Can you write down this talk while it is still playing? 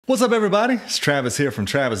What's up everybody? It's Travis here from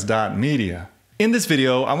Travis.media. In this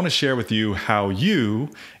video, I want to share with you how you,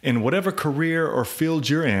 in whatever career or field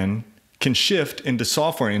you're in, can shift into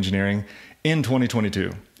software engineering in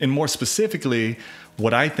 2022. And more specifically,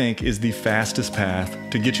 what I think is the fastest path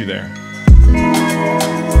to get you there.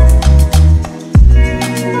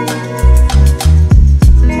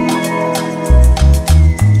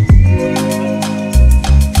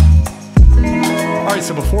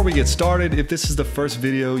 So before we get started, if this is the first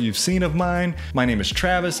video you've seen of mine, my name is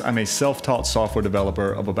Travis. I'm a self-taught software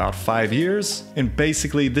developer of about 5 years. And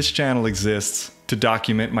basically this channel exists to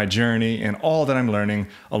document my journey and all that I'm learning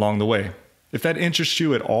along the way. If that interests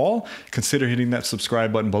you at all, consider hitting that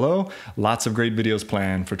subscribe button below. Lots of great videos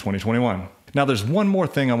planned for 2021. Now there's one more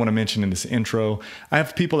thing I want to mention in this intro. I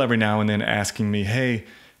have people every now and then asking me, hey,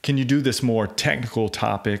 can you do this more technical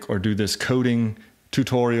topic or do this coding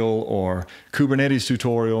tutorial or Kubernetes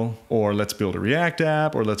tutorial, or let's build a React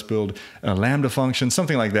app, or let's build a Lambda function,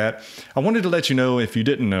 something like that. I wanted to let you know, if you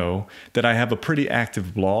didn't know, that I have a pretty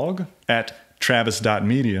active blog at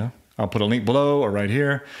Travis.media. I'll put a link below or right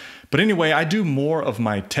here. But anyway, I do more of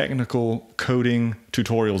my technical coding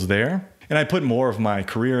tutorials there, and I put more of my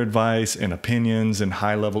career advice and opinions and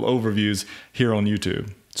high-level overviews here on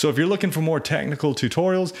YouTube. So if you're looking for more technical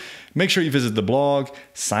tutorials, make sure you visit the blog,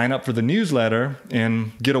 sign up for the newsletter,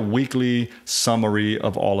 and get a weekly summary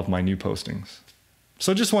of all of my new postings.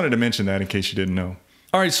 So just wanted to mention that in case you didn't know.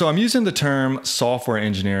 All right, so I'm using the term software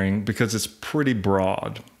engineering because it's pretty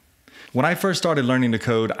broad. When I first started learning to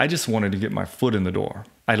code, I just wanted to get my foot in the door.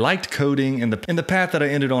 I liked coding, and the path that I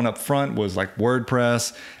ended on up front was like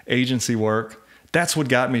WordPress, agency work. That's what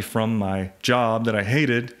got me from my job that I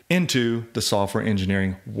hated into the software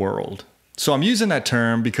engineering world. So I'm using that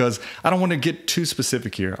term because I don't want to get too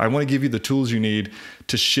specific here. I want to give you the tools you need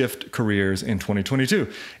to shift careers in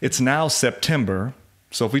 2022. It's now September.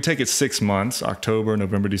 So if we take it 6 months, October,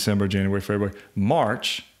 November, December, January, February,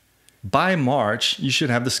 March, by March, you should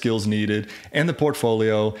have the skills needed and the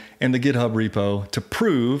portfolio and the GitHub repo to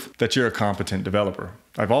prove that you're a competent developer.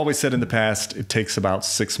 I've always said in the past, it takes about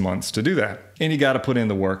 6 months to do that. And you got to put in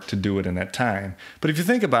the work to do it in that time. But if you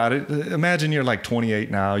think about it, imagine you're like 28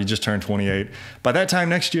 now, you just turned 28. By that time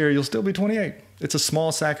next year, you'll still be 28. It's a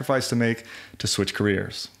small sacrifice to make to switch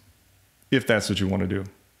careers, if that's what you want to do.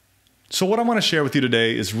 So what I want to share with you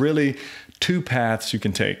today is really 2 paths you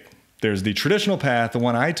can take. There's the traditional path, the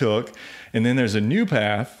one I took, and then there's a new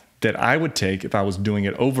path that I would take if I was doing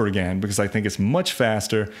it over again, because I think it's much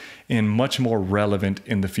faster and much more relevant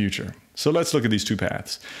in the future. So let's look at these 2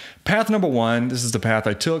 paths. Path number 1, this is the path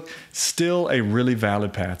I took, still a really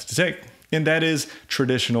valid path to take, and that is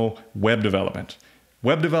traditional web development.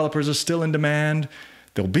 Web developers are still in demand.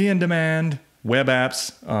 They'll be in demand. Web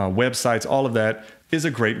apps, websites, all of that is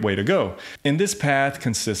a great way to go. And this path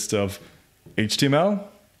consists of HTML,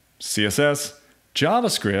 CSS,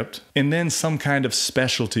 JavaScript, and then some kind of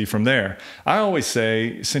specialty from there. I always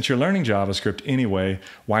say, since you're learning JavaScript anyway,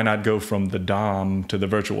 why not go from the DOM to the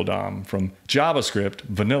virtual DOM, from JavaScript,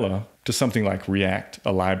 vanilla, to something like React,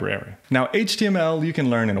 a library. Now, HTML you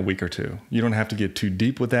can learn in a week or 2. You don't have to get too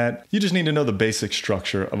deep with that. You just need to know the basic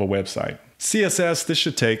structure of a website. CSS, this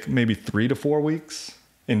should take maybe 3 to 4 weeks.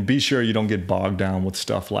 And be sure you don't get bogged down with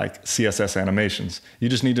stuff like CSS animations. You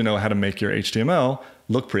just need to know how to make your HTML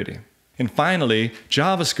look pretty. And finally,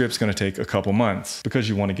 JavaScript's going to take a couple months because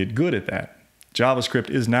you want to get good at that. JavaScript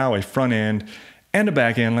is now a front end and a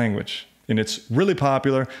back end language. And it's really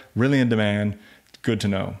popular, really in demand. It's good to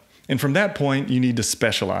know. And from that point, you need to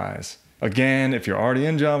specialize. Again, if you're already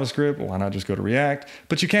in JavaScript, why not just go to React?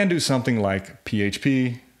 But you can do something like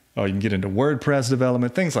PHP, or you can get into WordPress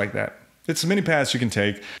development, things like that. It's many paths you can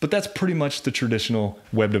take, but that's pretty much the traditional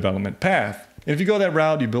web development path. And if you go that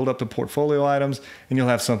route, you build up the portfolio items, and you'll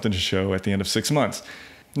have something to show at the end of 6 months.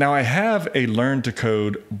 Now, I have a Learn to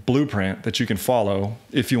Code blueprint that you can follow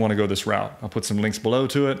if you want to go this route. I'll put some links below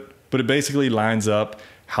to it, but it basically lines up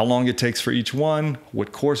how long it takes for each one,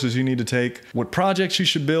 what courses you need to take, what projects you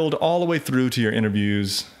should build, all the way through to your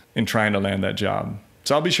interviews and trying to land that job.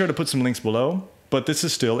 So I'll be sure to put some links below. But this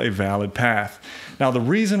is still a valid path. Now, the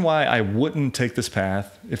reason why I wouldn't take this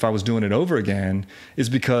path if I was doing it over again is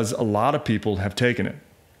because a lot of people have taken it.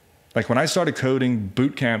 Like when I started coding,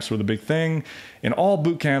 boot camps were the big thing, and all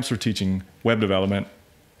boot camps were teaching web development.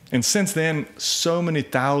 And since then, so many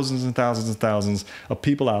thousands and thousands and thousands of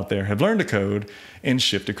people out there have learned to code and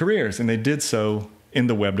shifted careers, and they did so in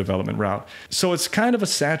the web development route. So it's kind of a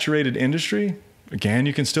saturated industry. Again,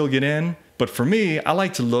 you can still get in. But for me, I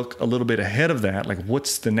like to look a little bit ahead of that, like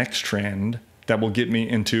what's the next trend that will get me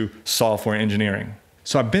into software engineering.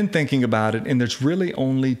 So I've been thinking about it, and there's really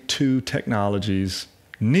only 2 technologies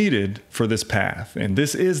needed for this path. And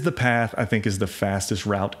this is the path I think is the fastest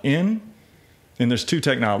route in. And there's two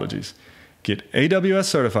technologies. Get AWS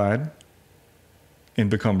certified and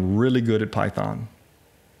become really good at Python.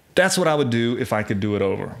 That's what I would do if I could do it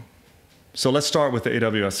over. So let's start with the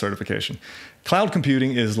AWS certification. Cloud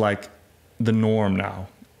computing is like the norm now.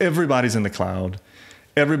 Everybody's in the cloud.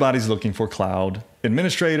 Everybody's looking for cloud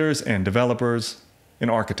administrators and developers and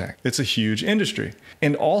architects. It's a huge industry.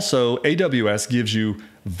 And also AWS gives you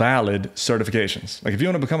valid certifications. Like if you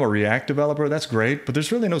want to become a React developer, that's great, but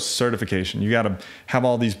there's really no certification. You got to have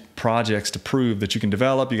all these projects to prove that you can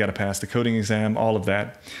develop. You got to pass the coding exam, all of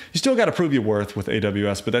that. You still got to prove your worth with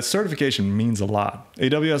AWS, but that certification means a lot.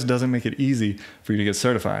 AWS doesn't make it easy for you to get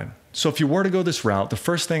certified. So if you were to go this route, the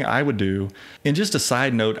first thing I would do, and just a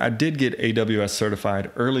side note, I did get AWS certified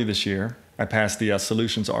early this year. I passed the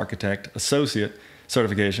Solutions Architect Associate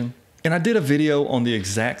certification. And I did a video on the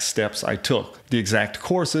exact steps I took, the exact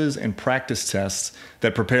courses and practice tests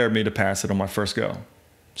that prepared me to pass it on my first go.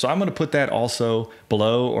 So I'm going to put that also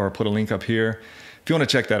below or put a link up here if you want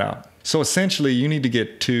to check that out. So essentially you need to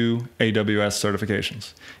get 2 AWS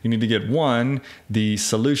certifications. You need to get 1, the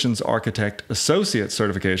Solutions Architect Associate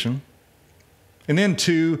certification, and then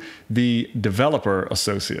 2, the Developer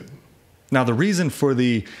Associate. Now, the reason for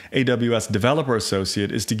the AWS Developer Associate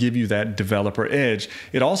is to give you that developer edge.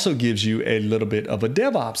 It also gives you a little bit of a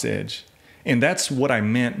DevOps edge. And that's what I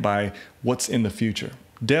meant by what's in the future.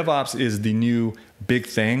 DevOps is the new big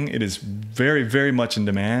thing. It is very, very much in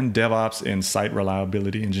demand. DevOps and site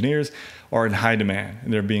reliability engineers are in high demand,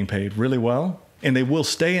 and they're being paid really well. And they will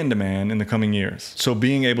stay in demand in the coming years. So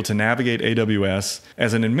being able to navigate AWS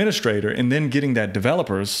as an administrator and then getting that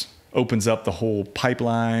developers opens up the whole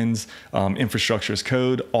pipelines, infrastructure as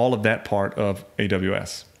code, all of that part of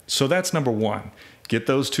AWS. So that's number 1. Get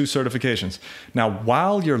those 2 certifications. Now,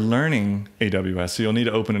 while you're learning AWS, so you'll need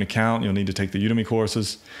to open an account, you'll need to take the Udemy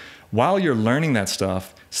courses. While you're learning that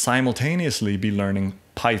stuff, simultaneously be learning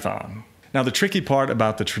Python. Now, the tricky part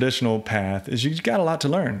about the traditional path is you got a lot to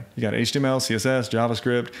learn. You got HTML, CSS,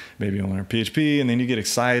 JavaScript, maybe you'll learn PHP, and then you get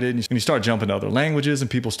excited and you start jumping to other languages and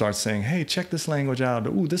people start saying, hey, check this language out.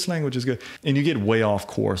 Ooh, this language is good. And you get way off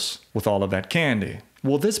course with all of that candy.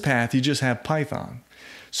 Well, this path, you just have Python.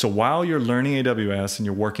 So while you're learning AWS and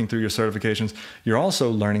you're working through your certifications, you're also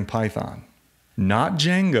learning Python. Not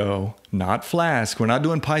Django, not Flask. We're not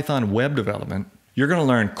doing Python web development. You're going to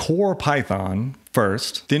learn core Python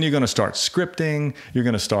first, then you're going to start scripting, you're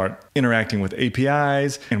going to start interacting with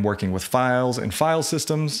APIs and working with files and file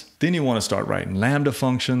systems. Then you want to start writing Lambda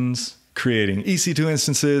functions, creating EC2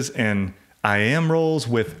 instances and IAM roles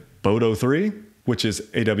with Bodo 3, which is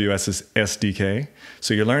AWS's SDK.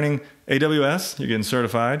 So you're learning AWS, you're getting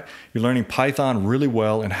certified, you're learning Python really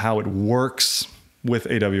well and how it works with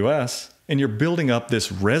AWS, and you're building up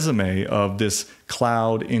this resume of this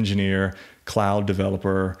cloud engineer, cloud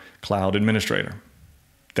developer, cloud administrator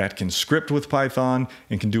that can script with Python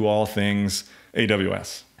and can do all things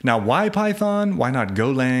AWS. Now, why Python? Why not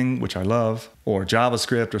Golang, which I love, or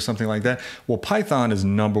JavaScript or something like that? Well, Python is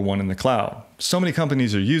number 1 in the cloud. So many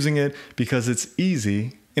companies are using it because it's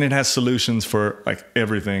easy and it has solutions for like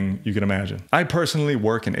everything you can imagine. I personally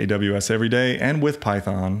work in AWS every day and with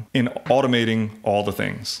Python in automating all the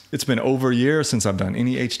things. It's been over a year since I've done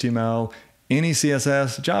any HTML, any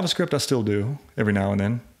CSS, JavaScript I still do every now and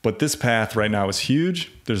then. But this path right now is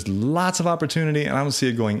huge. There's lots of opportunity and I don't see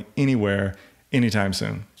it going anywhere anytime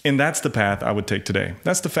soon. And that's the path I would take today.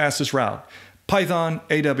 That's the fastest route. Python,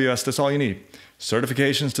 AWS, that's all you need.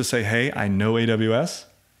 Certifications to say, hey, I know AWS.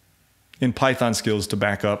 And Python skills to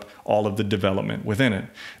back up all of the development within it.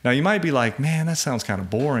 Now you might be like, man, that sounds kind of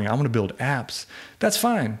boring. I want to build apps. That's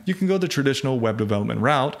fine. You can go the traditional web development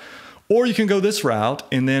route, or you can go this route,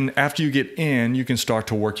 and then after you get in, you can start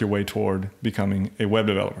to work your way toward becoming a web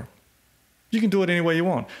developer. You can do it any way you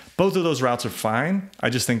want. Both of those routes are fine. I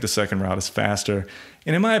just think the second route is faster.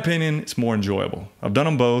 And in my opinion, it's more enjoyable. I've done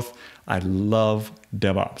them both. I love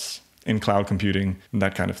DevOps in cloud computing and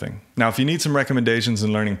that kind of thing. Now, if you need some recommendations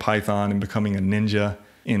in learning Python and becoming a ninja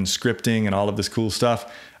in scripting and all of this cool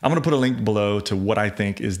stuff, I'm going to put a link below to what I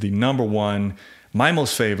think is the number 1, my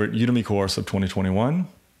most favorite Udemy course of 2021.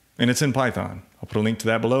 And it's in Python. I'll put a link to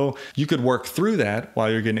that below. You could work through that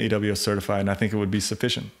while you're getting AWS certified, and I think it would be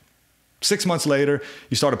sufficient. 6 months later,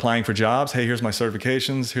 you start applying for jobs. Hey, here's my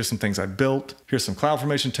certifications. Here's some things I built. Here's some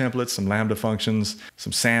CloudFormation templates, some Lambda functions,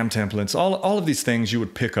 some SAM templates. All of these things you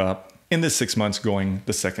would pick up in this 6 months going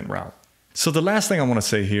the second route. So the last thing I want to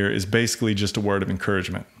say here is basically just a word of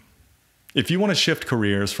encouragement. If you want to shift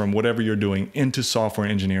careers from whatever you're doing into software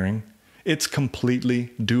engineering, it's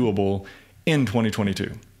completely doable in 2022.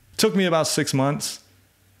 It took me about 6 months,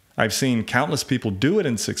 I've seen countless people do it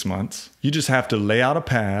in 6 months. You just have to lay out a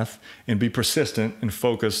path and be persistent and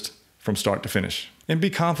focused from start to finish. And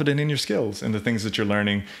be confident in your skills and the things that you're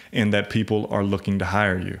learning and that people are looking to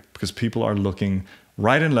hire you, because people are looking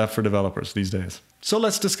right and left for developers these days. So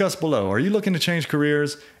let's discuss below. Are you looking to change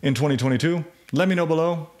careers in 2022? Let me know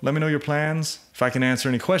below. Let me know your plans. If I can answer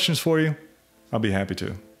any questions for you, I'll be happy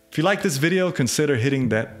to. If you like this video, consider hitting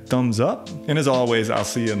that thumbs up. And as always, I'll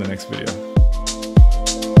see you in the next video.